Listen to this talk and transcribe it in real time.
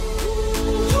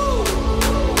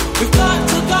We've got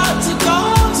to go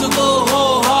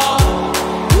hard.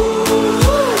 Ooh,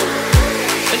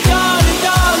 darling, go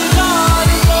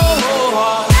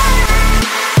hard.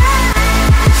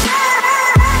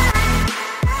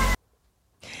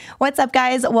 What's up,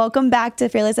 guys? Welcome back to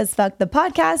Fearless as Fuck, the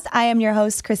podcast. I am your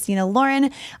host, Christina Lauren.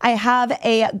 I have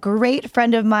a great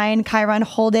friend of mine, Kyron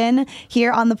Holden,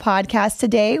 here on the podcast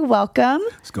today. Welcome.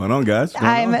 What's going on, guys?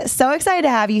 I'm so excited to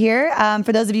have you here.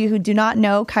 For those of you who do not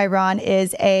know, Kyron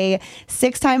is a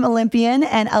 6-time Olympian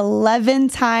and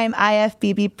 11-time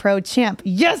IFBB Pro champ.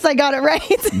 Yes, I got it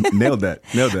right. Nailed that.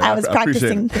 I was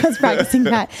practicing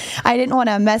that. I didn't want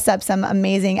to mess up some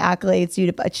amazing accolades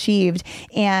you've achieved.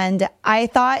 And I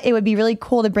thought it would be really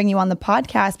cool to bring you on the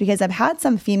podcast because I've had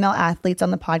some female athletes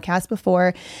on the podcast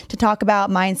before to talk about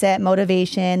mindset,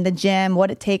 motivation, the gym,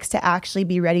 what it takes to actually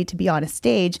be ready to be on a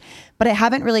stage. But I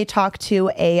haven't really talked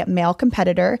to a male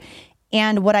competitor.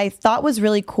 And what I thought was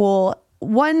really cool,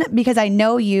 one, because I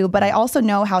know you, but I also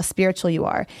know how spiritual you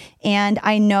are. And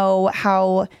I know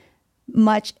how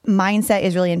much mindset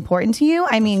is really important to you.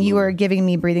 I mean, Absolutely. You were giving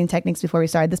me breathing techniques before we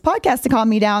started this podcast to calm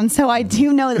me down. So I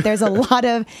do know that there's a lot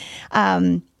of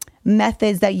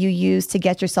methods that you use to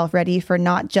get yourself ready for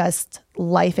not just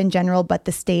life in general, but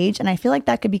the stage. And I feel like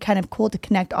that could be kind of cool to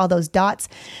connect all those dots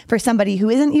for somebody who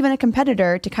isn't even a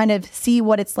competitor to kind of see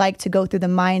what it's like to go through the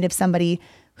mind of somebody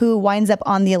who winds up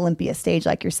on the Olympia stage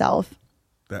like yourself.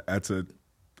 That's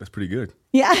pretty good.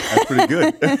 Yeah. That's pretty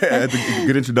good. That's a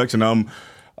good introduction.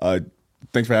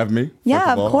 Thanks for having me.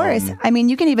 Yeah, of course. I mean,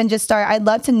 you can even just start. I'd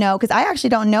love to know, because I actually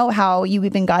don't know how you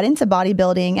even got into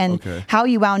bodybuilding and how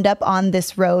you wound up on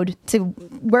this road to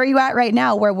where you at right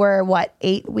now, where we're,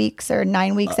 8 weeks or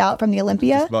 9 weeks out from the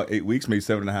Olympia? Just about 8 weeks, maybe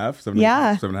 7.5.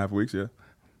 7.5 weeks, yeah.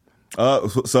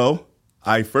 So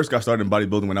I first got started in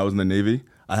bodybuilding when I was in the Navy.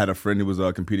 I had a friend who was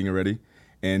competing already,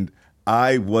 and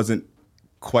I wasn't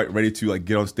quite ready to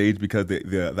get on stage because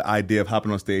the idea of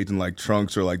hopping on stage in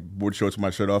trunks or board shorts with my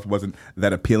shirt off wasn't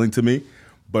that appealing to me.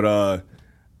 But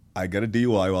I got a DUI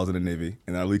while I was in the Navy,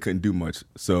 and I really couldn't do much.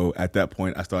 So at that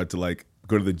point, I started to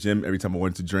go to the gym every time I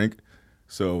wanted to drink.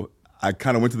 So I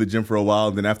kind of went to the gym for a while,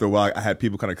 and then after a while, I had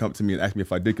people kind of come to me and ask me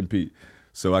if I did compete.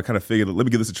 So I kind of figured, let me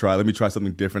give this a try. Let me try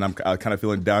something different. I kind of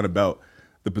feeling down about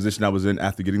the position I was in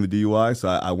after getting the DUI, so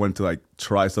I wanted to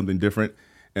try something different,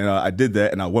 and I did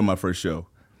that, and I won my first show.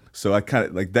 So I kind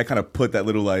of that kind of put that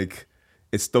little it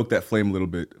stoked that flame a little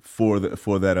bit for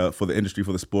the industry,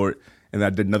 for the sport. And I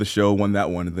did another show, won that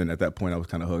one, and then at that point I was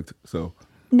kind of hooked. So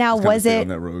now what was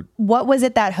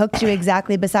it that hooked you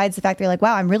exactly, besides the fact that you're like,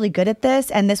 wow, I'm really good at this,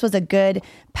 and this was a good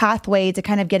pathway to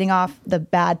kind of getting off the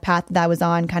bad path that I was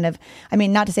on? Kind of, I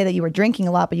mean, not to say that you were drinking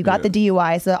a lot, but you got the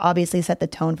DUI, so that obviously set the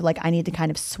tone for I need to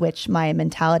kind of switch my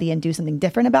mentality and do something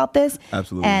different about this.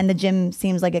 Absolutely. And the gym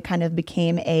seems like it kind of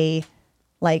became a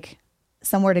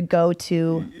somewhere to go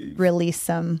to release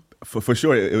some. For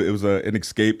sure, it was an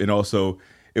escape, and also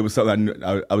it was something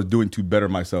I was doing to better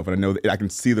myself, and I know that I can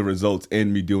see the results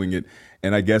in me doing it.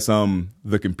 And I guess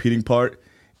the competing part,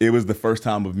 it was the first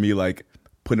time of me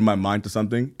putting my mind to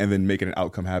something and then making an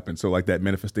outcome happen. So that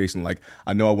manifestation,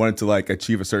 I know I wanted to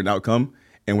achieve a certain outcome,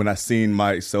 and when I seen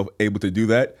myself able to do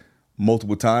that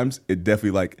multiple times, it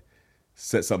definitely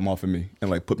set something off in me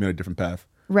and put me on a different path.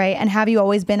 Right. And have you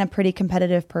always been a pretty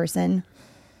competitive person?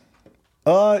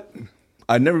 I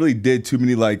never really did too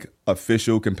many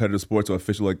official competitive sports or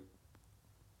official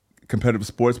competitive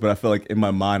sports, but I feel in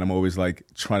my mind I'm always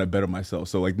trying to better myself.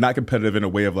 So not competitive in a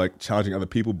way of challenging other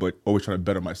people, but always trying to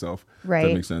better myself. Right. If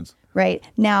that makes sense. Right.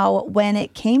 Now, when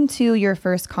it came to your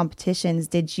first competitions,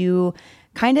 did you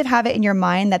kind of have it in your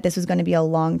mind that this was going to be a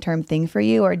long-term thing for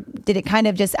you? Or did it kind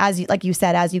of just, as you, like you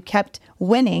said, as you kept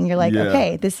winning, you're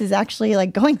okay, this is actually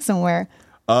going somewhere?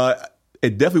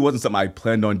 It definitely wasn't something I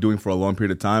planned on doing for a long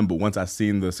period of time, but once I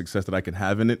seen the success that I can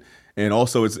have in it, and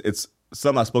also it's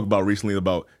something I spoke about recently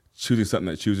about choosing something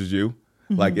that chooses you.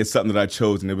 Mm-hmm. It's something that I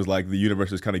chose, and it was the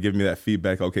universe is kind of giving me that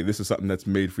feedback. Okay, this is something that's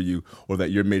made for you, or that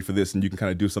you're made for this, and you can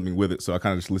kind of do something with it. So I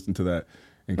kind of just listened to that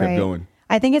and kept going.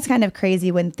 I think it's kind of crazy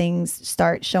when things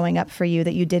start showing up for you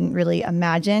that you didn't really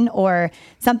imagine, or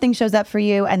something shows up for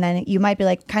you and then you might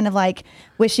be kind of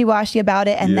wishy-washy about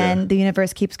it. And then the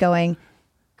universe keeps going,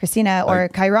 Christina or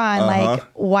Kyron,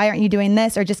 why aren't you doing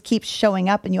this? Or just keeps showing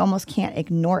up and you almost can't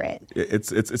ignore it.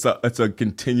 It's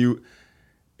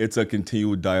a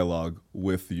continued dialogue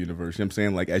with the universe. You know what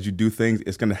I'm saying? As you do things,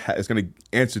 it's gonna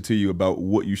answer to you about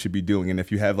what you should be doing. And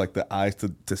if you have the eyes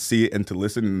to see it and to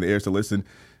listen and the ears to listen,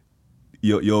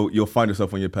 you'll find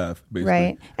yourself on your path, basically.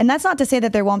 Right. And that's not to say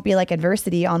that there won't be like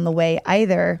adversity on the way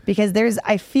either, because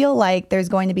I feel like there's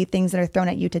going to be things that are thrown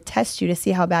at you to test you to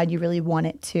see how bad you really want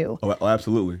it to. Oh,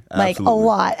 absolutely. Like a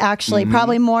lot, actually,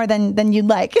 probably more than you'd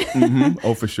like.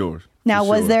 Oh, for sure. Now,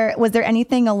 for sure. was there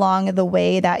anything along the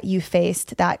way that you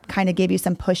faced that kind of gave you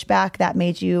some pushback that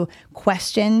made you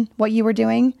question what you were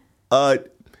doing?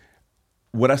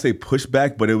 Would I say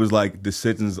pushback? But it was like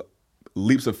decisions,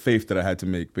 leaps of faith that I had to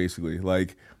make, basically.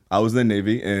 Like, I was in the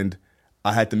Navy and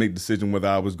I had to make a decision whether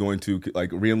I was going to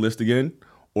like re-enlist again,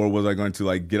 or was I going to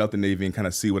like get out the Navy and kind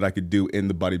of see what I could do in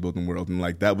the bodybuilding world. And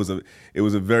like it was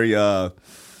a very a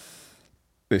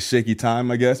shaky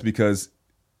time, I guess, because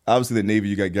obviously the Navy,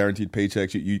 you got guaranteed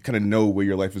paychecks. You kind of know where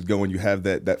your life is going. You have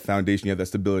that foundation, you have that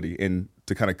stability. And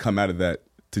to kind of come out of that,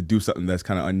 to do something that's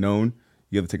kind of unknown,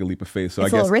 you have to take a leap of faith. So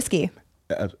it's a little risky.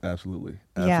 Absolutely.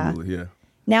 Yeah. Yeah.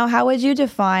 Now, how would you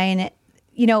define,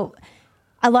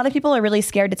 a lot of people are really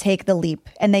scared to take the leap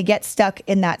and they get stuck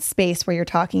in that space where you're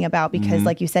talking about because,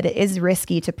 like you said, it is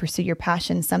risky to pursue your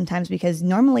passion sometimes because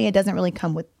normally it doesn't really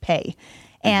come with pay.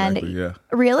 And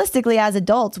exactly, realistically, as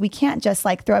adults, we can't just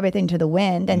like throw everything to the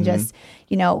wind and just,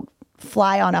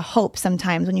 fly on a hope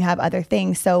sometimes when you have other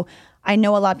things. So I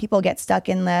know a lot of people get stuck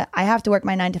in I have to work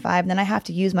my 9 to 5 and then I have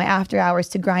to use my after hours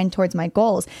to grind towards my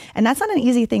goals. And that's not an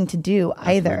easy thing to do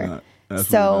either.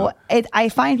 So I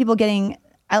find people getting,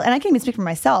 and I can even speak for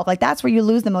myself, like that's where you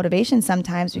lose the motivation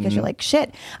sometimes because you're like,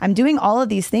 shit, I'm doing all of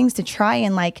these things to try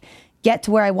and like get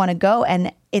to where I want to go.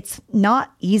 And it's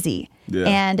not easy. Yeah.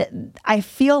 And I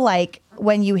feel like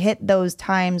when you hit those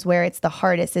times where it's the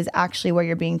hardest is actually where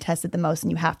you're being tested the most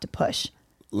and you have to push.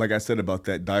 Like I said about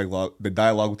that dialogue, the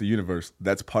dialogue with the universe,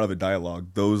 that's part of the dialogue.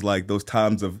 Those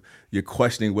times of you're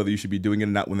questioning whether you should be doing it or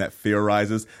not, when that fear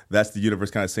arises, that's the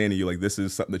universe kind of saying to you, like, this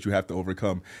is something that you have to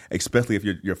overcome, especially if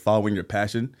you're following your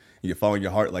passion and you're following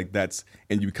your heart, like that's,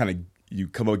 and you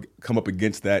come up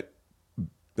against that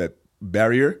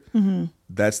barrier.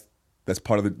 That's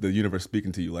part of the universe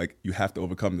speaking to you, like, you have to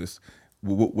overcome this.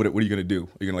 What are you going to do?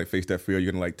 Are you going to like face that fear? Are you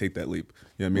going to like take that leap?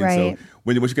 You know what I mean? Right.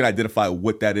 So once you can identify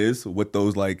what that is, what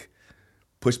those like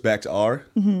pushbacks are,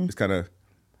 it's kind of,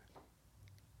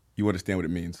 you understand what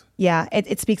it means. Yeah,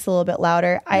 it speaks a little bit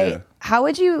louder. How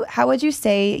would you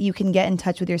say you can get in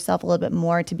touch with yourself a little bit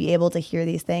more to be able to hear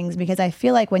these things? Because I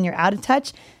feel like when you're out of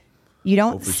touch, you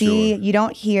don't see, you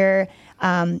don't hear.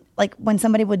 Like when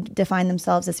somebody would define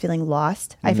themselves as feeling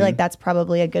lost, I feel like that's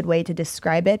probably a good way to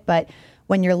describe it. But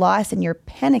when you're lost and you're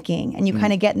panicking and you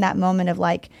kind of get in that moment of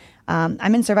like,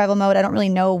 I'm in survival mode. I don't really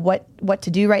know what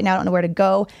to do right now. I don't know where to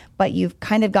go, but you've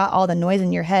kind of got all the noise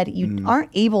in your head. You aren't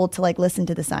able to like listen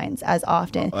to the signs as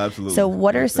often. Oh, absolutely. So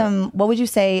what would you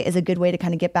say is a good way to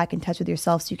kind of get back in touch with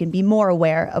yourself so you can be more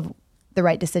aware of the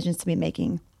right decisions to be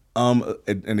making?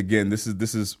 And again, this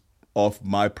is off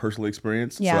my personal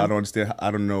experience. Yeah. So I don't understand.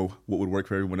 I don't know what would work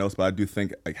for everyone else, but I do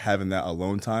think like having that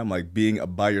alone time, like being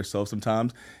by yourself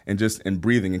sometimes and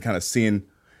breathing and kind of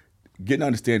getting to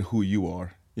understand who you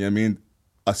are. You know what I mean?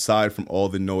 Aside from all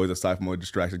the noise, aside from all the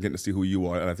distractions, getting to see who you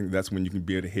are. And I think that's when you can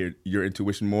be able to hear your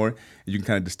intuition more. And you can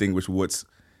kind of distinguish what's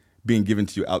being given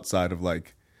to you outside of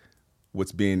like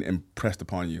what's being impressed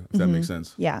upon you, if that makes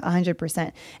sense. Yeah,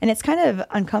 100%. And it's kind of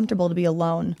uncomfortable to be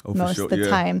alone most sure. of the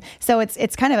time. So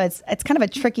it's kind of a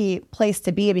tricky place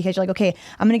to be because you're like, okay,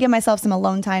 I'm going to give myself some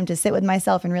alone time to sit with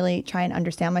myself and really try and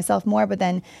understand myself more. But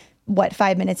then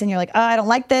 5 minutes in, you're like, oh, I don't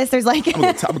like this. There's like, I'm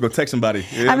gonna go text somebody.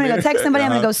 I'm going to go text somebody. I'm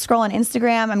going to go scroll on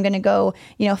Instagram. I'm going to go,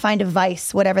 find a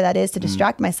vice, whatever that is to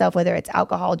distract myself, whether it's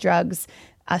alcohol, drugs,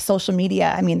 social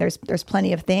media. I mean, there's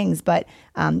plenty of things, but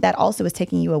that also is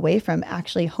taking you away from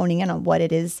actually honing in on what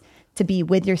it is to be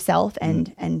with yourself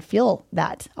and feel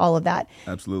all of that.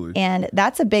 Absolutely. And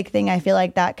that's a big thing I feel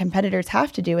like that competitors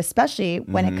have to do, especially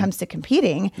when it comes to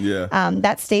competing. Yeah.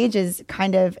 That stage is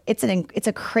kind of, it's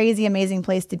a crazy, amazing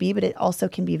place to be, but it also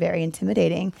can be very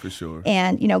intimidating. For sure.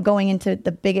 And, going into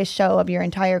the biggest show of your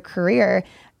entire career,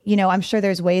 I'm sure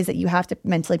there's ways that you have to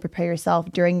mentally prepare yourself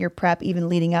during your prep, even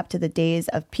leading up to the days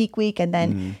of peak week, and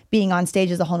then being on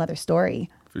stage is a whole nother story.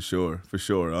 For sure.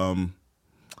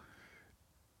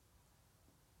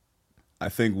 I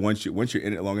think once you're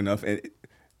in it long enough, and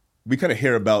we kind of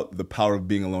hear about the power of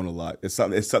being alone a lot. It's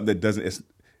something that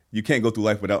you can't go through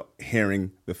life without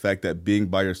hearing the fact that being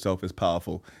by yourself is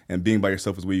powerful, and being by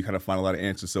yourself is where you kind of find a lot of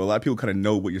answers. So a lot of people kind of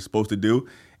know what you're supposed to do,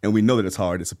 and we know that it's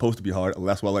hard. It's supposed to be hard.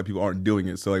 That's why a lot of people aren't doing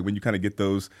it. So like when you kind of get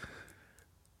those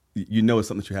you know it's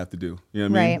something that you have to do. You know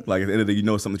what I mean? Right. Like at the end of the day, you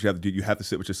know it's something that you have to do. You have to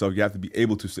sit with yourself. You have to be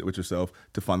able to sit with yourself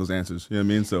to find those answers. You know what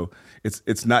I mean? So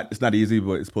it's not easy,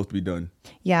 but it's supposed to be done.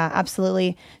 Yeah,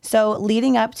 absolutely. So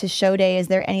leading up to show day, is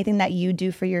there anything that you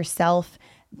do for yourself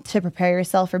to prepare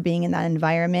yourself for being in that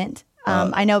environment?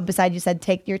 I know besides you said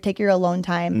take your alone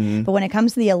time, but when it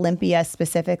comes to the Olympia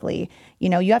specifically, you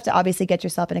know, you have to obviously get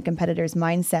yourself in a competitor's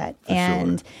mindset.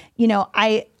 And, you know,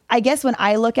 I guess when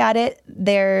I look at it,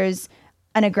 there's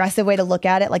an aggressive way to look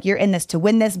at it. Like you're in this to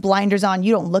win this, blinders on,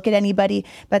 you don't look at anybody.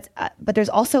 But there's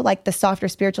also like the softer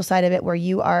spiritual side of it where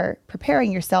you are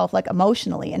preparing yourself like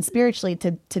emotionally and spiritually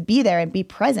to be there and be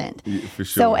present. Yeah, for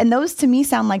sure. So, and those to me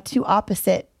sound like two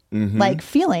opposite like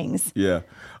feelings. Yeah.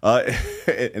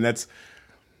 And that's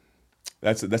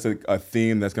a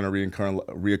theme that's going to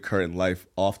reoccur in life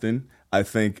often. I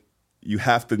think you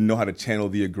have to know how to channel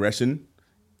the aggression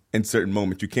in certain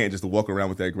moments. You can't just walk around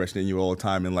with that aggression in you all the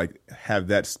time and like have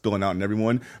that spilling out in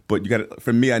everyone. But you got to,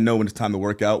 for me, I know when it's time to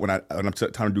work out, when I'm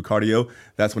time to do cardio,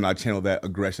 that's when I channel that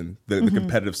aggression, the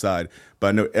competitive side. But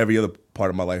I know every other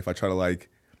part of my life, I try to like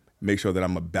make sure that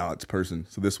I'm a balanced person.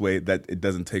 So this way that it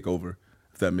doesn't take over.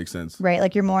 If that makes sense. Right.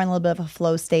 Like you're more in a little bit of a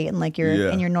flow state and like you're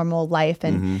in your normal life.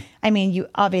 And I mean, you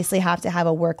obviously have to have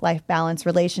a work-life balance,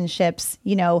 relationships,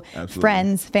 you know, Absolutely.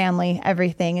 friends, family,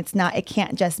 everything. It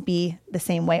can't just be the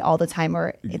same way all the time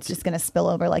or it's just going to spill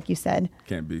over, like you said.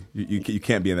 Can't be. You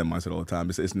can't be in that mindset all the time.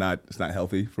 It's not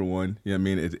healthy for one. You know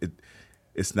what I mean?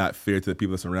 It's not fair to the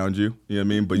people that's around you. You know what I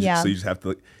mean? But so you just have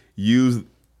to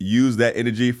use that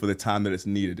energy for the time that it's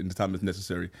needed and the time that's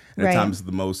necessary and the time that's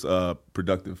the most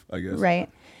productive, I guess. Right.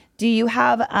 Do you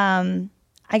have,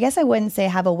 I guess I wouldn't say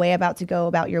have a way to go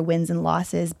about your wins and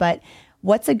losses, but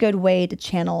what's a good way to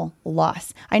channel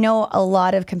loss? I know a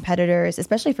lot of competitors,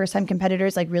 especially first-time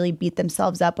competitors, like really beat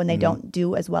themselves up when they don't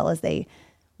do as well as they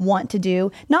want to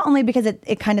do, not only because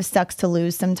it kind of sucks to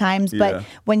lose sometimes, but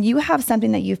when you have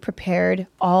something that you've prepared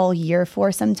all year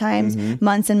for sometimes,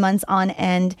 months and months on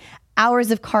end,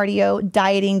 hours of cardio,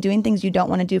 dieting, doing things you don't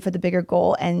want to do for the bigger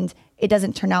goal, and it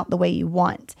doesn't turn out the way you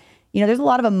want. You know, there's a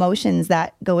lot of emotions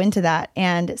that go into that,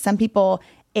 and some people,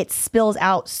 it spills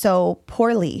out so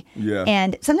poorly. Yeah.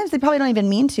 And sometimes they probably don't even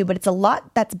mean to, but it's a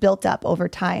lot that's built up over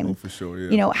time. Oh, for sure,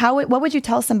 yeah. You know, what would you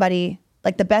tell somebody,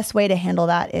 like the best way to handle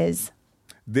that is?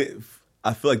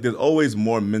 I feel like there's always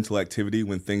more mental activity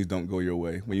when things don't go your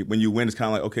way. When you win, it's kind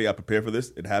of like, okay, I prepared for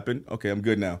this. It happened. Okay, I'm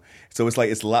good now. So it's like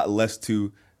it's a lot less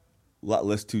to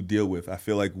deal with. I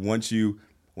feel like once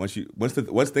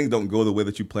things don't go the way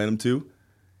that you plan them to,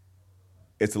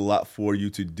 it's a lot for you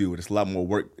to do. It's a lot more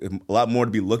work, a lot more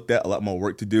to be looked at, a lot more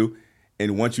work to do.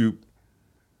 And once you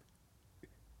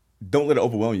don't let it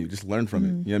overwhelm you, just learn from it.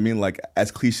 You know what I mean? Like as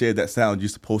cliche as that sounds, you're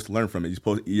supposed to learn from it.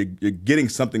 You're getting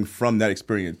something from that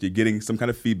experience. You're getting some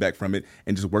kind of feedback from it,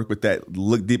 and just work with that.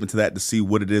 Look deep into that to see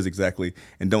what it is exactly,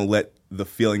 and don't let the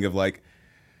feeling of like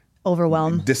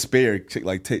despair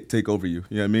take over you.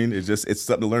 You know what I mean? It's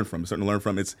something to learn from. It's something to learn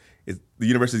from. It's the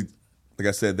universe is, like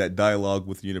I said, that dialogue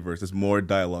with the universe. There's more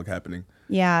dialogue happening.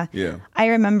 Yeah. I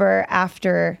remember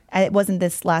after, it wasn't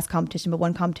this last competition, but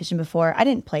one competition before, I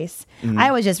didn't place.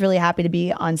 I was just really happy to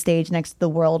be on stage next to the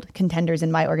world contenders in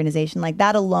my organization. Like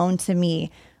that alone to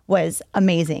me was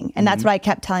amazing. And that's what I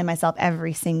kept telling myself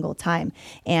every single time.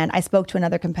 And I spoke to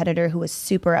another competitor who was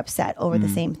super upset over the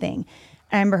same thing.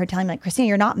 I remember her telling me, like, Christina,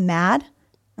 you're not mad? I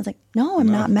was like, no, I'm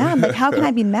not mad. Like, how can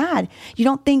I be mad? You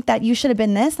don't think that you should have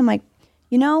been this? I'm like,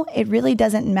 you know, it really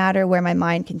doesn't matter where my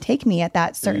mind can take me at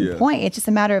that certain point. It's just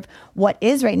a matter of what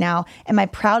is right now. Am I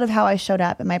proud of how I showed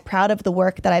up? Am I proud of the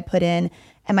work that I put in?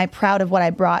 Am I proud of what I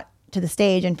brought to the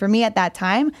stage? And for me at that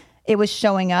time, it was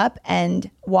showing up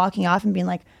and walking off and being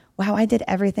like, wow, I did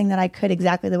everything that I could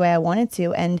exactly the way I wanted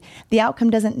to. And the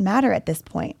outcome doesn't matter at this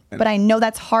point. But I know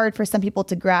that's hard for some people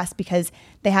to grasp because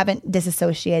they haven't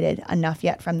disassociated enough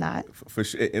yet from that. For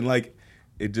sure. And like,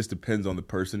 it just depends on the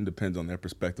person, depends on their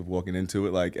perspective walking into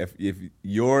it. Like if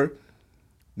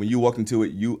when you walk into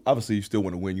it, you still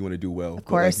want to win, you want to do well. Of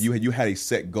course. But like you had a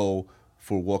set goal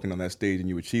for walking on that stage and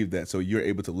you achieved that. So you're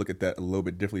able to look at that a little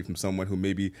bit differently from someone who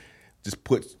maybe just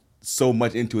put so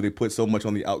much into it, they put so much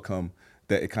on the outcome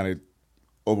that it kind of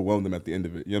overwhelmed them at the end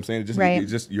of it. You know what I'm saying?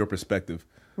 It's just your perspective.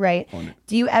 Right. On it.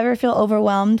 Do you ever feel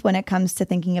overwhelmed when it comes to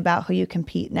thinking about who you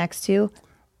compete next to?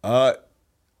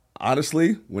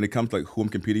 Honestly, when it comes to like who I'm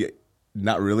competing,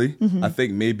 not really. I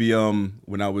think maybe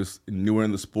when I was newer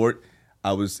in the sport,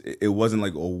 it wasn't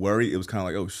like a worry. It was kind of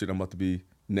like, oh shit, I'm about to be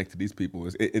next to these people.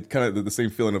 It kind of the same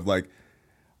feeling of like,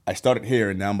 I started here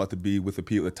and now I'm about to be with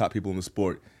the top people in the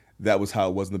sport. That was how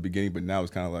it was in the beginning, but now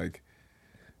it's kind of like,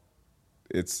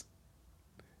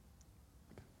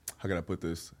 how can I put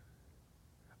this?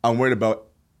 I'm worried about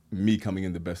me coming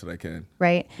in the best that I can.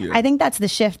 Right. Yeah. I think that's the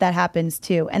shift that happens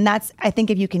too. And I think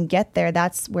if you can get there,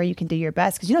 that's where you can do your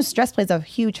best. Because, stress plays a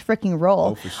huge freaking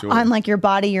role for sure. on like your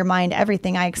body, your mind,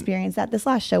 everything. I experienced that this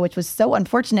last show, which was so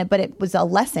unfortunate, but it was a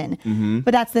lesson. Mm-hmm.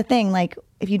 But that's the thing. Like,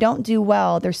 if you don't do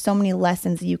well, there's so many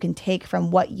lessons that you can take from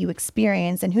what you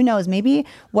experience. And who knows, maybe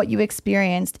what you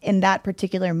experienced in that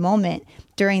particular moment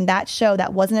during that show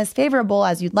that wasn't as favorable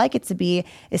as you'd like it to be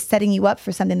is setting you up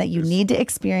for something that you need to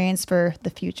experience for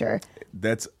the future.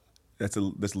 That's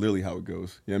literally how it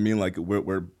goes. You know what I mean? Like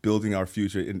we're building our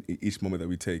future in each moment that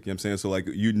we take. You know what I'm saying? So like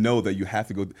that you have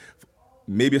to go.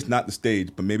 Maybe it's not the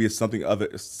stage, but maybe it's something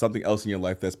else in your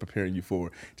life that's preparing you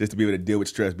for just to be able to deal with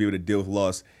stress, be able to deal with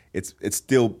loss. It's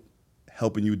still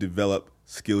helping you develop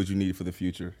skills you need for the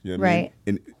future. You know what I mean?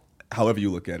 And however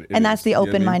you look at it. And that's the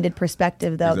open-minded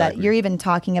perspective, though, that you're even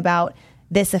talking about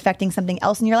this affecting something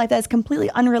else in your life that is completely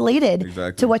unrelated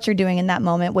to what you're doing in that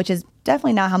moment, which is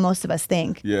definitely not how most of us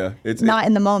think. Yeah. It's not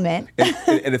in the moment.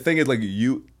 And the thing is, like,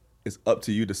 it's up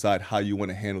to you to decide how you want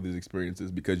to handle these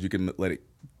experiences, because you can let it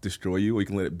destroy you or you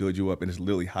can let it build you up, and it's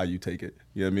literally how you take it.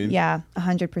 You know what I mean? Yeah,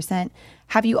 100%.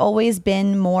 Have you always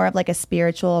been more of like a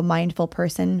spiritual, mindful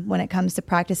person when it comes to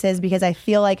practices? Because I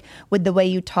feel like with the way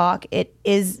you talk, it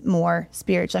is more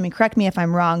spiritual. I mean, correct me if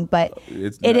I'm wrong, but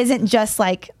it isn't just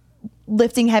like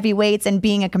lifting heavy weights and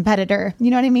being a competitor.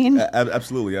 You know what I mean?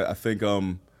 Absolutely. I think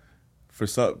for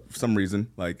some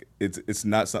reason, like it's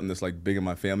not something that's like big in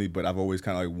my family, but I've always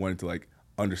kind of like wanted to like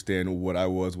understand what I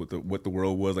was, what the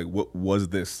world was, like what was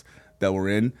this that we're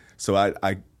in. So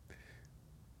I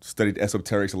studied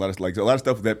esoterics, a lot of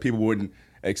stuff that people wouldn't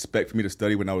expect for me to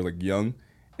study when I was like young,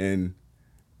 and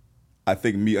I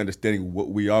think me understanding what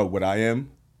we are, what I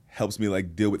am, helps me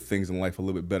like deal with things in life a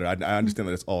little bit better. I understand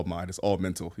that it's all mind, it's all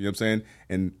mental. You know what I'm saying?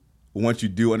 And once you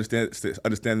do understand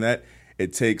that,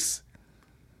 it takes,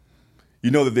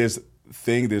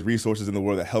 that there's resources in the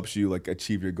world that helps you like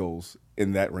achieve your goals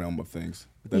in that realm of things.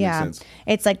 If that makes sense.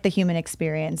 It's like the human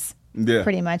experience. Yeah.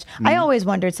 Pretty much. Mm-hmm. I always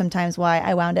wondered sometimes why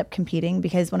I wound up competing,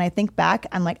 because when I think back,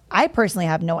 I'm like, I personally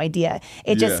have no idea.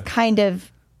 It just kind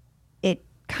of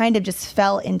just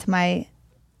fell into my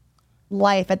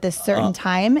life at this certain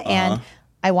time, and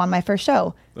I won my first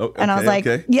show. And I was like,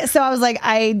 so I was like,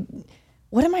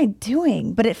 what am I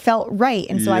doing? But it felt right.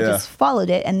 And so I just followed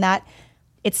it. And that,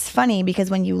 it's funny because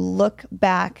when you look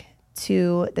back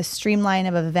to the streamline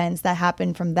of events that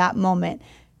happened from that moment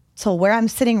to where I'm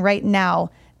sitting right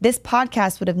now, this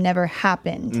podcast would have never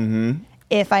happened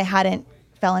if I hadn't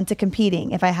fell into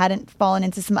competing, if I hadn't fallen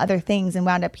into some other things and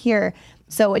wound up here.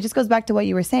 So it just goes back to what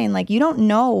you were saying. Like, you don't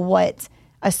know what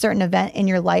a certain event in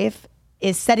your life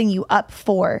is setting you up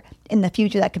for in the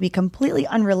future that could be completely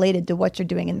unrelated to what you're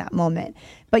doing in that moment.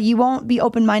 But you won't be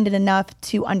open-minded enough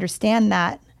to understand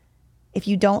that if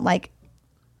you don't like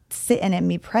sit in it and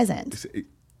be present.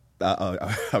 I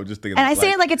was just thinking, and I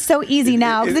say it like it's so easy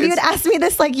now, because if you had asked me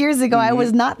this like years ago, I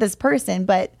was not this person,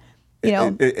 but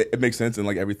it makes sense. And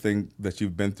like everything that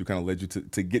you've been through kind of led you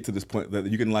to get to this point that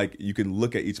you can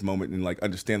look at each moment and like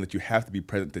understand that you have to be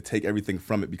present to take everything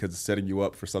from it, because it's setting you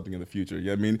up for something in the future. You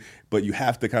know what I mean? But you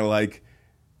have to kind of like,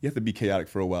 you have to be chaotic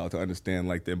for a while to understand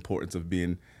like the importance of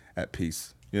being at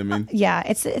peace. You know what I mean? Yeah,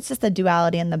 it's just the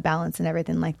duality and the balance and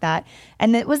everything like that.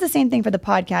 And it was the same thing for the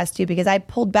podcast too, because I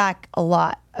pulled back a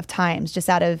lot of times just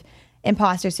out of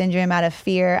imposter syndrome, out of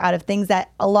fear, out of things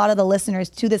that a lot of the listeners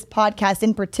to this podcast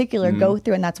in particular go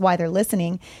through, and that's why they're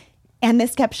listening. And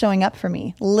this kept showing up for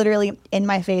me, literally in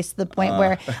my face, to the point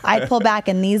where I'd pull back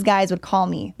and these guys would call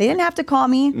me. They didn't have to call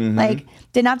me, like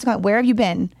didn't have to call. Where have you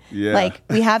been? Yeah. Like,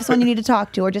 we have someone you need to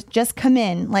talk to, or just come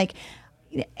in. Like,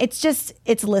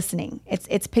 it's listening.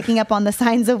 It's picking up on the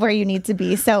signs of where you need to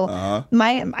be. So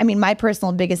my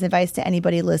personal biggest advice to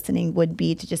anybody listening would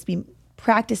be to just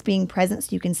practice being present so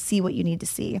you can see what you need to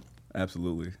see.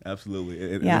 Absolutely.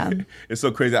 Yeah. It's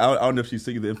so crazy. I don't know if she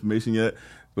sent you the information yet,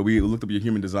 but we looked up your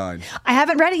human design. I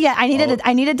haven't read it yet.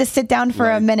 I needed to sit down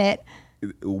for a minute.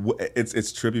 It's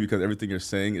trippy because everything you're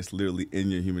saying is literally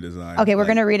in your human design. Okay, we're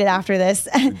gonna read it after this.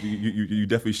 you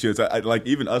definitely should. So like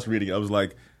even us reading it, I was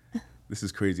like, this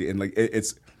is crazy, and like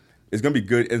it's gonna be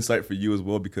good insight for you as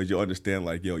well, because you'll understand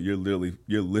like,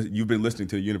 you've been listening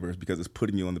to the universe because it's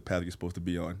putting you on the path you're supposed to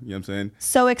be on. You know what I'm saying?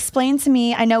 So explain to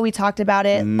me. I know we talked about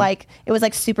it, like it was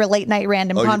like super late night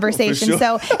random conversation.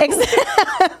 For sure.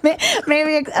 So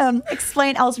maybe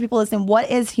explain else to people listening. What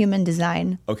is human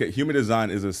design? Okay, human design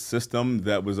is a system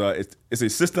that was it's a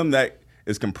system that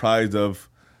is comprised of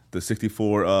the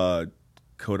 64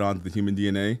 codons of the human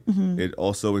DNA. It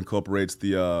also incorporates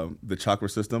the chakra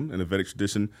system in the Vedic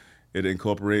tradition. It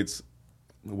incorporates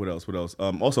what else?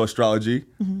 Also astrology.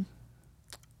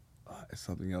 It's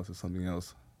something else. It's something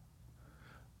else.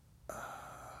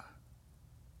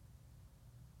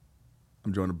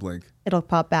 I'm drawing a blank. It'll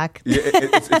pop back. Yeah,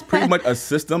 it's pretty much a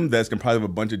system that's comprised of a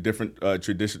bunch of different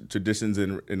traditions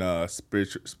and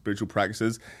spiritual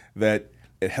practices that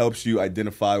it helps you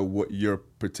identify what your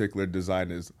particular design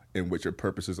is and what your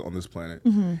purpose is on this planet.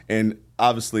 Mm-hmm. And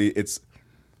obviously,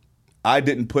 I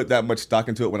didn't put that much stock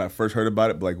into it when I first heard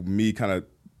about it, but like me kind of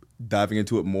diving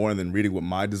into it more and then reading what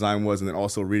my design was and then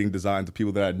also reading designs of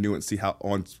people that I knew and see how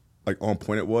on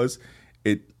point it was,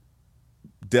 it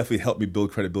definitely helped me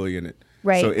build credibility in it.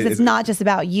 Right. So it's not just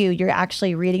about you. You're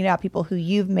actually reading about people who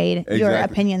you've made your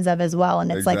opinions of as well.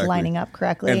 And it's like lining up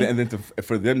correctly. And then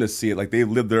for them to see it, like they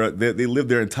live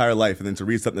their entire life. And then to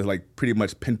read something that like pretty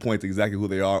much pinpoints exactly who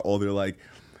they are, all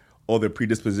their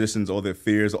predispositions, all their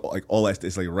fears, like all that,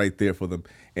 it's like right there for them.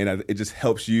 And it just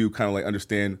helps you kind of like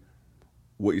understand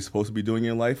what you're supposed to be doing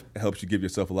in life. It helps you give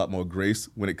yourself a lot more grace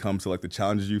when it comes to like the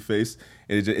challenges you face.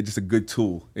 And it's just a good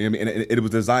tool. You know what I mean? And it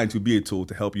was designed to be a tool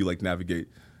to help you like navigate.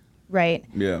 Right.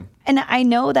 Yeah. And I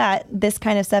know that this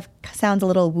kind of stuff sounds a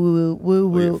little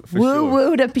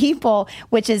woo-woo to people,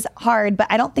 which is hard, but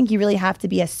I don't think you really have to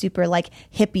be a super like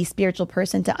hippie spiritual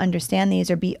person to understand these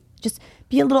or be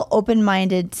a little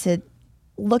open-minded to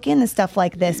look into stuff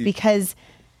like this, because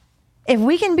if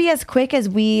we can be as quick as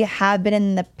we have been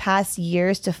in the past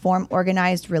years to form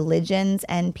organized religions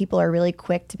and people are really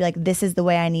quick to be like, this is the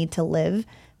way I need to live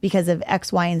because of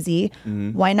X, Y, and Z,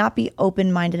 why not be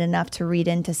open-minded enough to read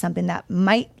into something that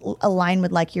might align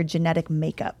with like your genetic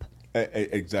makeup?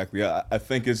 Exactly. I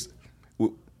think it's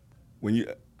when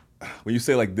you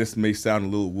say like this may sound a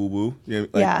little woo-woo. You know,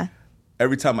 like,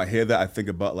 every time I hear that, I think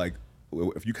about like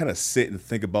if you kind of sit and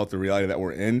think about the reality that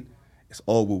we're in, it's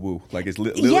all woo-woo. Like it's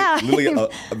literally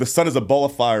the sun is a ball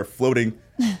of fire floating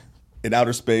in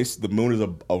outer space. The moon is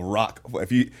a rock.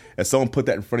 If someone put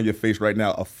that in front of your face right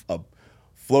now, a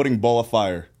floating ball of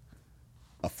fire,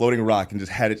 a floating rock, and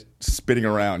just had it spinning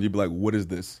around, you'd be like, what is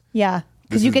this? Yeah,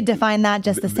 because you could define that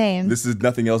just the same. This is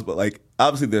nothing else but like,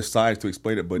 obviously there's science to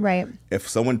explain it, but if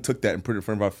someone took that and put it in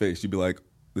front of our face, you'd be like,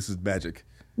 this is magic.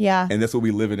 Yeah. And that's what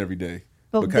we live in every day.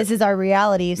 But this is our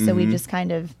reality, so we just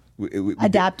kind of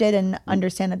adapted and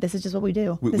understand that this is just what we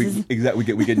do.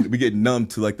 Exactly. We get numb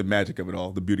to like the magic of it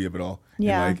all, the beauty of it all.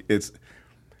 Yeah. And like it's,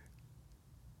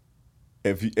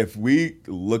 if we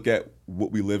look at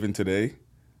what we live in today,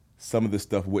 some of this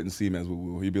stuff wouldn't seem as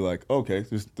woo-woo. You'd be like, okay,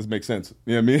 this makes sense.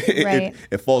 You know what I mean? Right.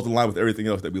 It falls in line with everything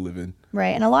else that we live in.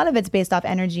 Right. And a lot of it's based off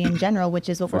energy in general, which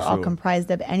is what we're all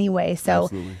comprised of anyway. So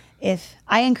if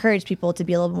I encourage people to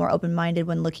be a little more open-minded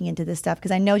when looking into this stuff,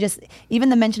 because I know just even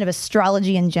the mention of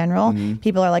astrology in general,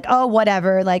 people are like, oh,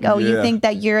 whatever. Like, oh, you think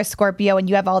that you're a Scorpio and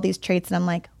you have all these traits. And I'm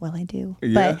like, well, I do.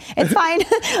 Yeah. But it's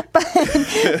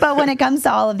fine. but when it comes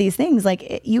to all of these things,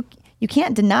 like you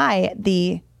can't deny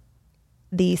the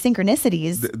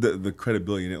synchronicities. The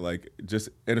credibility in it, like just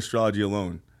in astrology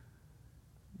alone,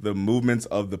 the movements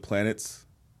of the planets,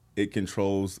 it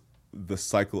controls the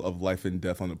cycle of life and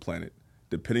death on the planet.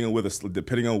 Depending on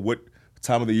what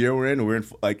time of the year we're in,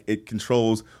 like it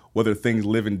controls whether things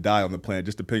live and die on the planet,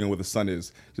 just depending on where the sun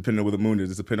is, depending on where the moon is,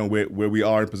 just depending on where we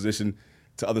are in position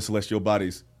to other celestial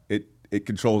bodies. It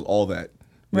controls all that.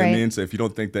 You know what I mean? So if you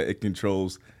don't think that it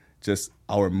controls just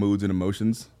our moods and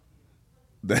emotions,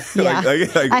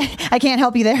 I can't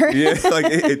help you there. Yeah, like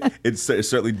it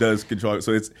certainly does control it.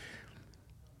 So it's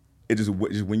just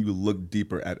when you look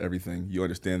deeper at everything, you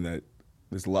understand that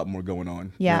there's a lot more going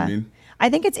on. Yeah. You know what I mean? I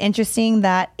think it's interesting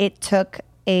that it took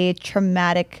a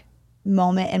traumatic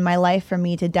moment in my life for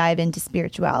me to dive into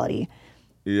spirituality.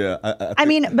 Yeah. I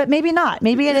mean, but maybe not.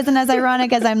 Maybe it isn't as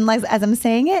ironic as I'm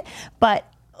saying it,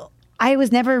 but I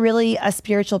was never really a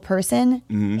spiritual person,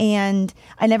 and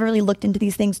I never really looked into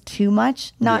these things too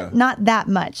much. Not that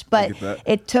much, but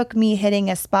it took me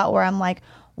hitting a spot where I'm like,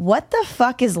 what the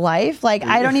fuck is life? Like,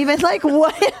 I don't even like,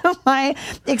 what am I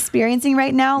experiencing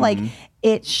right now? Like,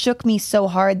 it shook me so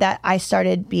hard that I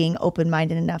started being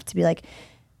open-minded enough to be like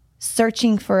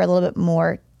searching for a little bit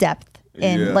more depth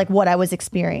in like what I was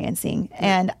experiencing.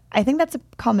 And I think that's a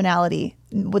commonality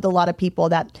with a lot of people,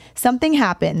 that something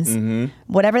happens,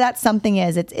 whatever that something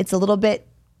is, it's a little bit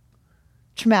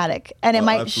traumatic, and it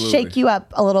might shake you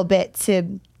up a little bit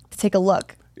to take a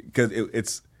look. Because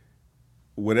it's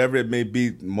whatever it may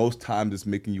be, most times it's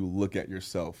making you look at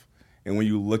yourself. And when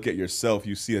you look at yourself,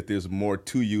 you see that there's more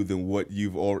to you than what you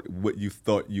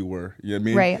thought you were. You know what I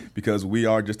mean? Right. Because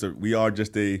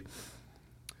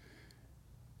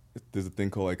there's a thing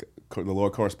called like the law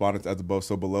of correspondence, as above,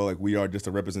 so below. Like we are just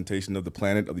a representation of the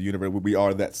planet, of the universe. We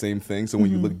are that same thing. So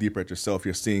when you look deeper at yourself,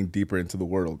 you're seeing deeper into the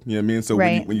world. You know what I mean? So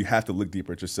when you have to look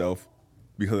deeper at yourself,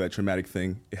 because of that traumatic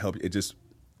thing, it just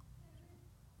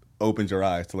opens your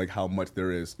eyes to like how much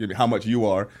there is, how much you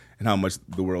are and how much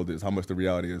the world is, how much the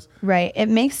reality is. Right. It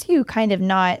makes you kind of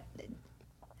not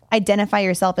identify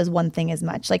yourself as one thing as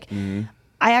much. Like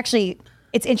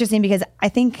it's interesting because I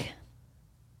think,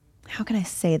 how can I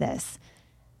say this?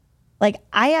 Like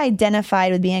I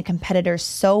identified with being a competitor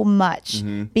so much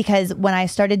because when I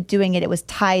started doing it, it was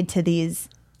tied to these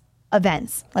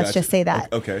events. Let's just say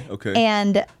that. Okay.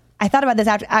 And I thought about this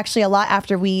actually a lot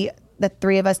after the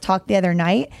three of us talked the other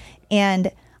night,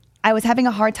 and I was having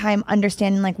a hard time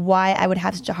understanding like why I would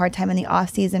have such a hard time in the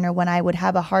off season, or when I would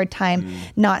have a hard time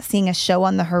not seeing a show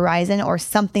on the horizon or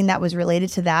something that was related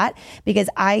to that, because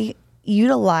I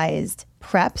utilized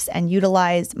preps and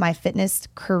utilized my fitness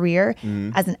career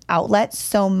as an outlet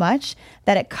so much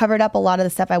that it covered up a lot of the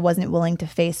stuff I wasn't willing to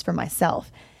face for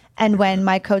myself. And when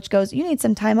my coach goes, "You need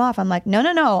some time off," I'm like, no,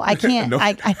 I can't. No.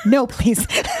 No, please.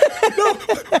 No,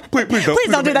 please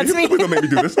don't do that to me. Please don't make me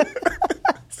do this.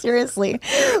 Seriously,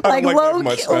 like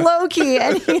low key.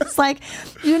 And he's like,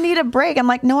 "You need a break." I'm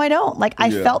like, "No, I don't." Like I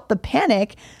felt the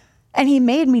panic, and he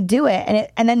made me do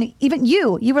it. And then even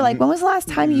you were like, "When was the last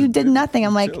time you did nothing?"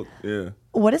 I'm like,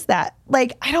 "What is that?"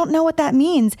 Like, I don't know what that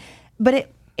means, but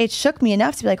it shook me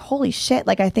enough to be like, "Holy shit!"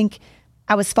 Like I think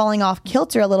I was falling off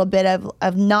kilter a little bit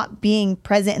of not being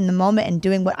present in the moment and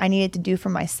doing what I needed to do for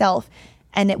myself.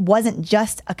 And it wasn't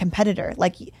just a competitor.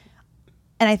 Like,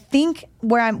 and I think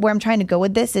where I'm trying to go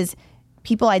with this is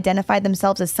people identify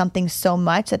themselves as something so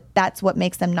much that that's what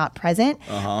makes them not present.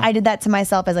 I did that to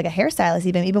myself as like a hairstylist,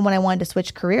 even when I wanted to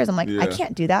switch careers. I'm like, I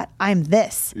can't do that. I'm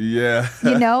this. Yeah.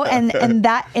 And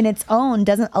that in its own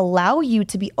doesn't allow you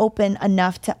to be open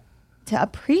enough to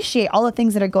appreciate all the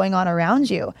things that are going on around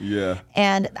you. Yeah.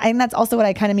 And I think that's also what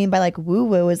I kind of mean by like woo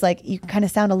woo, is like you kind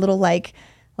of sound a little like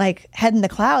head in the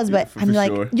clouds, but I'm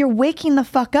like, you're waking the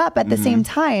fuck up at the same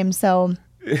time. So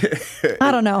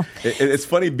I don't know. It's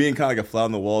funny being kind of like a fly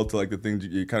on the wall to like the things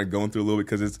you're kind of going through a little bit,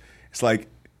 because it's like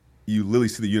you literally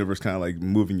see the universe kind of like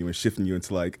moving you and shifting you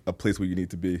into like a place where you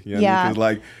need to be. You know what I mean? 'Cause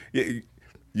like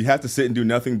you have to sit and do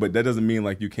nothing, but that doesn't mean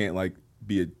like you can't like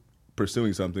be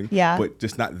pursuing something, but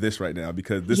just not this right now,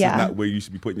 because this is not where you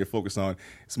should be putting your focus on.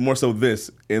 It's more so this,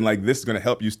 and like this is going to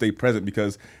help you stay present,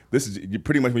 because this is you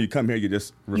pretty much when you come here, you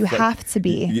just you have to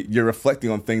be. You're reflecting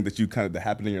on things that that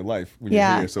happen in your life when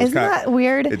you're here. So isn't that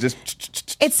weird?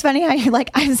 It's funny how you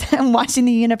like I'm watching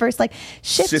the universe like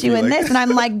shift you in this, and I'm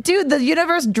like, dude, the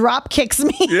universe drop kicks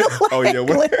me. Yeah. Like,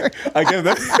 I get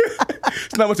that.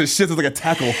 It's not much of shit. It's like a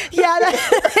tackle. Yeah,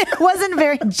 it wasn't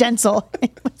very gentle.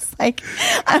 It was like,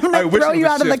 I'm gonna throw you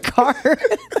out of the car.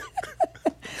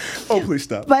 Oh, please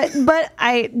stop. But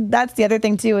that's the other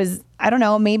thing too, is I don't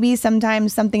know, maybe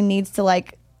sometimes something needs to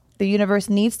like, the universe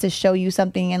needs to show you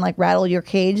something and like rattle your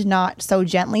cage, not so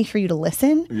gently for you to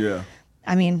listen. Yeah.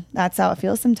 I mean, that's how it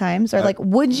feels sometimes. Or like,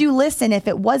 would you listen if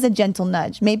it was a gentle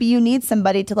nudge? Maybe you need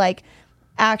somebody to like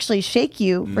actually shake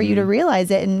you for you to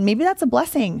realize it, and maybe that's a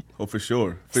blessing. Oh, for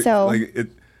sure. So like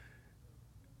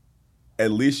at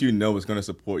least you know it's going to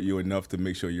support you enough to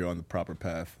make sure you're on the proper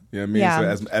path. You know what I mean?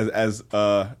 Yeah.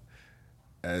 So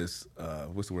as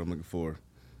what's the word I'm looking for?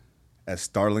 As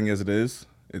startling as it is,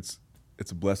 it's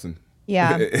a blessing.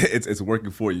 Yeah. It's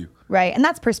working for you. Right. And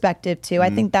that's perspective too. I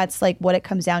think that's like what it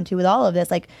comes down to with all of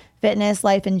this, like fitness,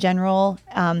 life in general,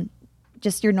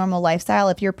 just your normal lifestyle.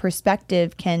 If your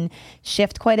perspective can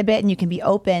shift quite a bit and you can be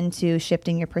open to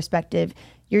shifting your perspective,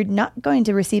 you're not going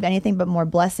to receive anything but more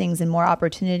blessings and more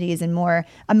opportunities and more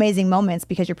amazing moments,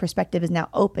 because your perspective is now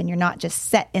open. You're not just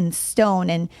set in stone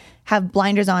and have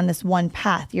blinders on this one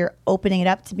path. You're opening it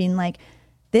up to being like,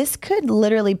 this could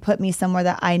literally put me somewhere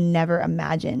that I never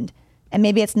imagined. And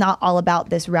maybe it's not all about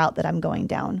this route that I'm going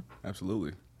down.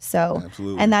 Absolutely. So,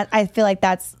 absolutely. And that, I feel like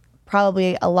that's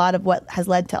probably a lot of what has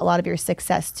led to a lot of your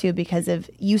success too, because of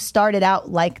you started out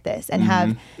like this and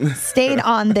have stayed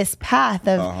on this path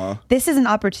of this is an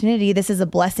opportunity. This is a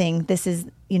blessing. This is,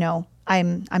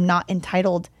 I'm not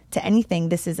entitled to anything.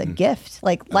 This is a gift.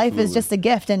 Like life is just a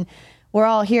gift, and we're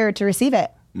all here to receive it.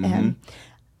 And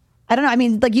I don't know. I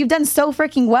mean, like you've done so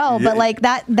freaking well, but like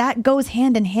that goes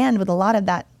hand in hand with a lot of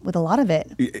that, with a lot of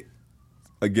it.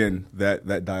 Again,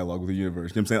 that dialogue with the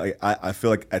universe. You know what I'm saying? Like I feel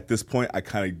like at this point I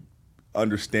kind of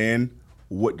understand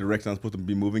what direction I'm supposed to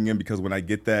be moving in, because when I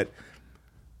get that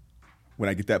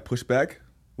pushback,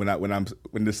 when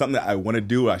there's something that I want to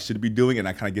do or I should be doing, and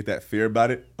I kind of get that fear about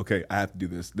it, okay, I have to do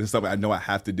this. This is something I know I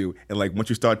have to do. And like once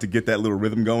you start to get that little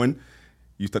rhythm going,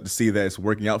 you start to see that it's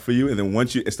working out for you. And then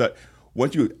once you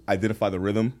identify the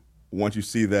rhythm, once you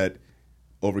see that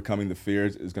overcoming the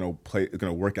fears is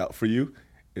gonna work out for you,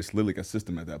 it's literally like a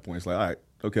system at that point. It's like, all right,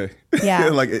 Okay. Yeah.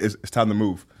 Like it's time to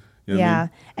move. You know what I mean?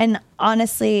 And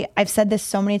honestly, I've said this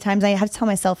so many times. I have to tell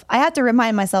myself, I have to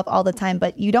remind myself all the time,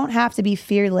 but you don't have to be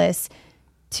fearless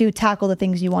to tackle the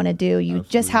things you want to do. You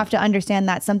just have to understand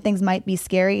that some things might be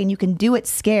scary and you can do it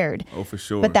scared. Oh, for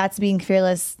sure. But that's being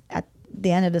fearless at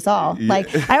the end of this all. Yeah.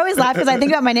 Like, I always laugh because I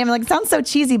think about my name. I'm like, it sounds so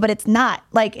cheesy, but it's not.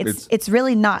 Like, it's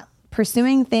really not.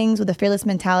 Pursuing things with a fearless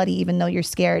mentality, even though you're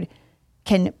scared,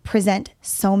 can present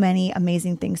so many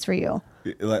amazing things for you.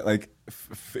 I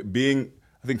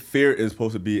think fear is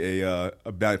supposed to be a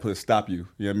bad place to stop you.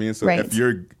 You know what I mean? So if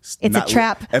you're it's a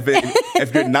trap.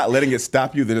 If you're not letting it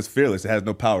stop you, then it's fearless. It has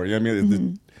no power. You know what I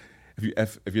mean?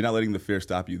 If you're not letting the fear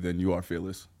stop you, then you are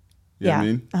fearless. You know what I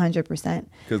mean? 100%.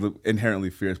 Because inherently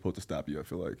fear is supposed to stop you, I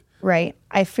feel like. Right.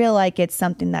 I feel like it's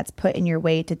something that's put in your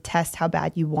way to test how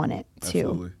bad you want it to.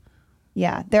 Absolutely.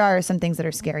 Yeah. There are some things that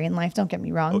are scary in life. Don't get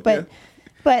me wrong.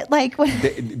 But like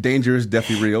danger is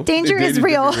definitely real. Danger is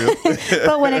real.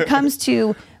 But when it comes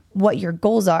to what your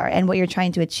goals are and what you're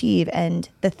trying to achieve and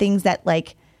the things that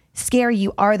like scare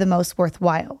you are the most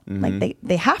worthwhile. Mm-hmm. Like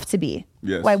they have to be.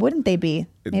 Yes. Why wouldn't they be?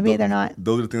 Maybe they're not.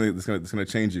 Those are the things that's going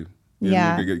to change you.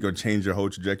 You're going to change your whole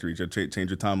trajectory. Change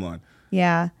your timeline.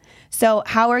 Yeah. So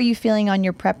how are you feeling on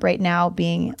your prep right now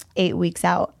being 8 weeks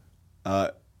out?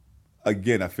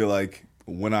 Again, I feel like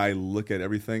when I look at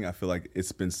everything, I feel like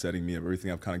it's been setting me up.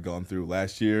 Everything I've kind of gone through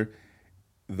last year,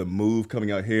 the move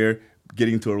coming out here,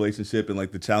 getting into a relationship, and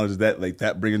like the challenges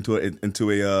that bring into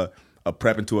a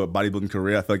prep, into a bodybuilding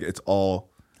career. I feel like it's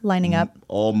all lining up,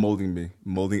 all molding me,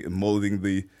 molding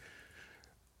the.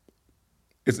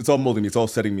 It's all molding me. It's all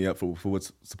setting me up for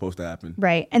what's supposed to happen.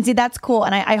 Right. And see, that's cool.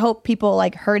 And I hope people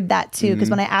like heard that too.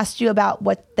 Because when I asked you about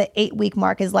what the 8 week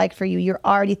mark is like for you, you're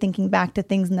already thinking back to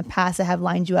things in the past that have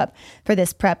lined you up for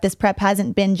this prep. This prep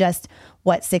hasn't been just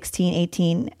 16,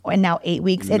 18, and now 8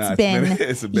 weeks. It's been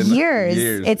years.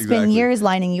 It's been years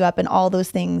lining you up, and all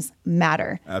those things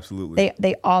matter. Absolutely.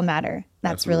 They all matter.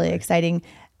 That's really exciting.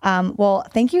 Well,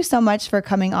 thank you so much for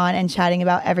coming on and chatting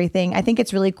about everything. I think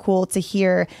it's really cool to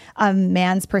hear a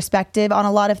man's perspective on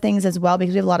a lot of things as well,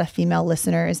 because we have a lot of female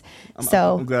listeners.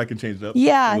 I'm glad I can change it up.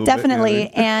 Yeah, definitely.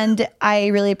 Bit, and I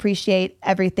really appreciate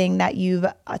everything that you've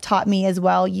taught me as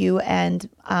well. You and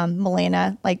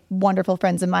Milena, like wonderful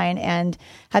friends of mine, and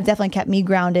have definitely kept me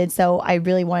grounded. So I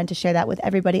really wanted to share that with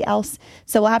everybody else.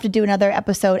 So we'll have to do another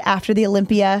episode after the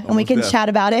Olympia, and we can chat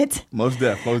about it. Most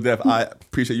def. I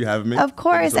appreciate you having me. Of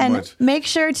course. And much. Make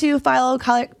sure to follow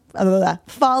Chiron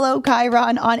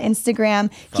on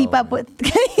Instagram. Keep up with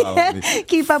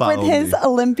his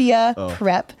Olympia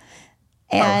prep.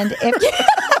 And if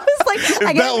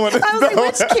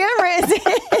which camera is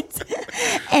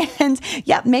it? And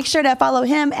yeah, make sure to follow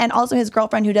him and also his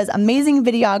girlfriend, who does amazing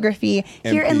videography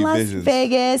here in Las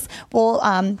Vegas. We'll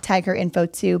tag her info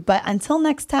too. But until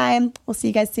next time, we'll see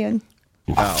you guys soon.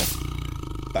 Bow.